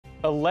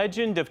A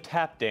legend of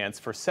tap dance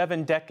for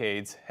 7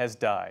 decades has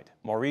died.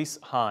 Maurice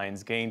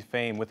Hines gained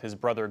fame with his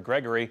brother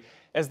Gregory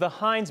as the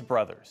Hines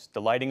Brothers,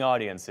 delighting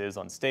audiences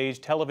on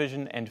stage,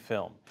 television, and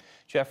film.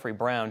 Jeffrey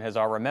Brown has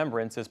our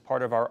remembrance as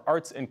part of our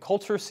Arts and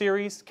Culture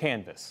series,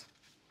 Canvas.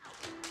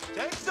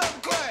 Take some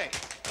clay.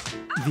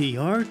 The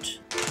art,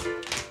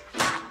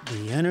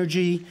 the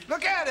energy,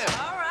 Look at him.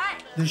 All right.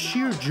 the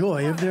sheer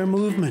joy of their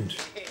movement.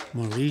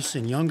 Maurice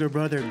and younger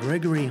brother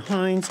Gregory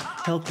Hines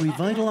helped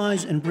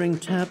revitalize and bring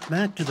tap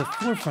back to the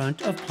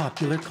forefront of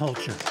popular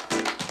culture.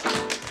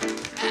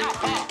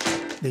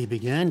 They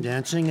began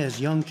dancing as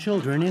young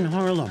children in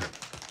Harlem.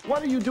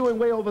 What are you doing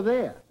way over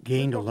there?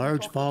 Gained a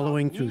large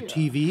following through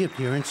TV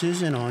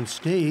appearances and on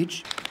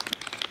stage,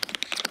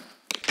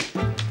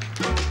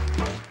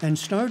 and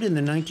starred in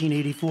the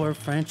 1984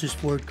 Francis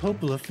Ford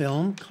Coppola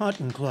film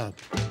Cotton Club.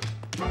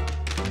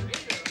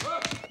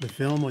 The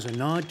film was a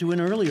nod to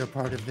an earlier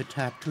part of the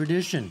tap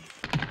tradition,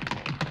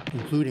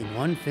 including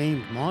one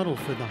famed model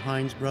for the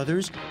Hines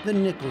brothers, the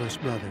Nicholas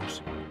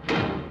brothers.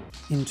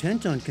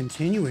 Intent on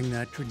continuing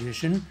that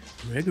tradition,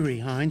 Gregory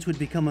Hines would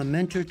become a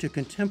mentor to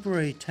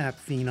contemporary tap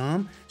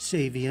phenom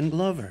Savion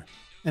Glover.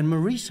 And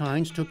Maurice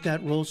Hines took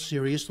that role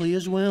seriously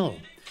as well.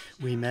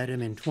 We met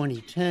him in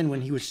 2010 when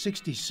he was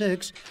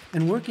 66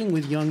 and working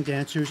with young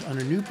dancers on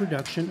a new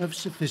production of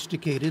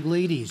Sophisticated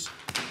Ladies,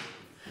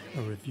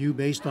 a review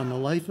based on the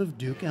life of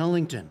Duke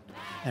Ellington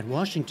at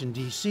Washington,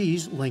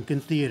 D.C.'s Lincoln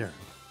Theater.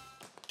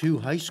 Two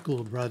high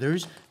school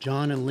brothers,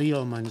 John and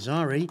Leo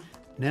Manzari,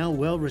 now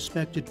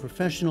well-respected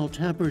professional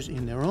tappers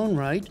in their own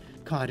right,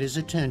 caught his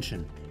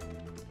attention.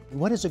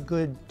 What does a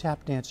good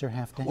tap dancer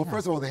have to have? Well,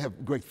 first of all, they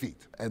have great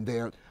feet, and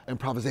they're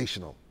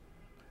improvisational.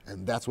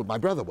 And that's what my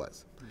brother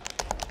was.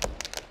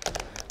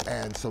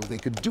 And so they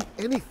could do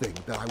anything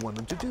that I want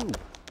them to do.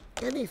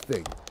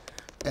 Anything.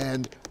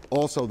 And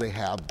also they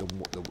have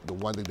the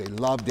one thing they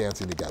love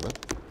dancing together,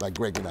 like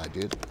Greg and I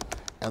did.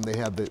 And they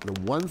have the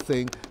one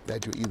thing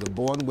that you're either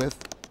born with,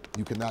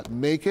 you cannot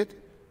make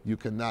it, you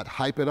cannot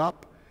hype it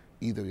up,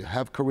 either you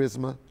have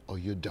charisma or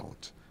you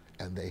don't.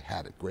 And they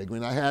had it. Gregory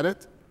and I had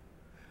it,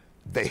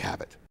 they have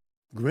it.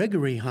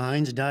 Gregory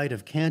Hines died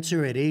of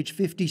cancer at age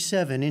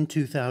 57 in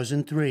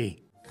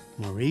 2003.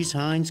 Maurice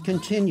Hines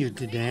continued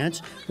to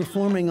dance,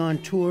 performing on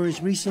tour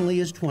as recently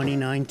as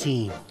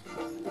 2019.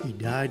 He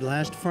died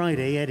last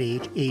Friday at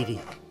age 80.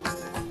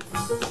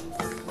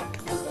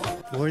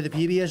 For the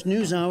PBS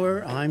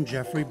NewsHour, I'm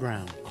Jeffrey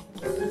Brown.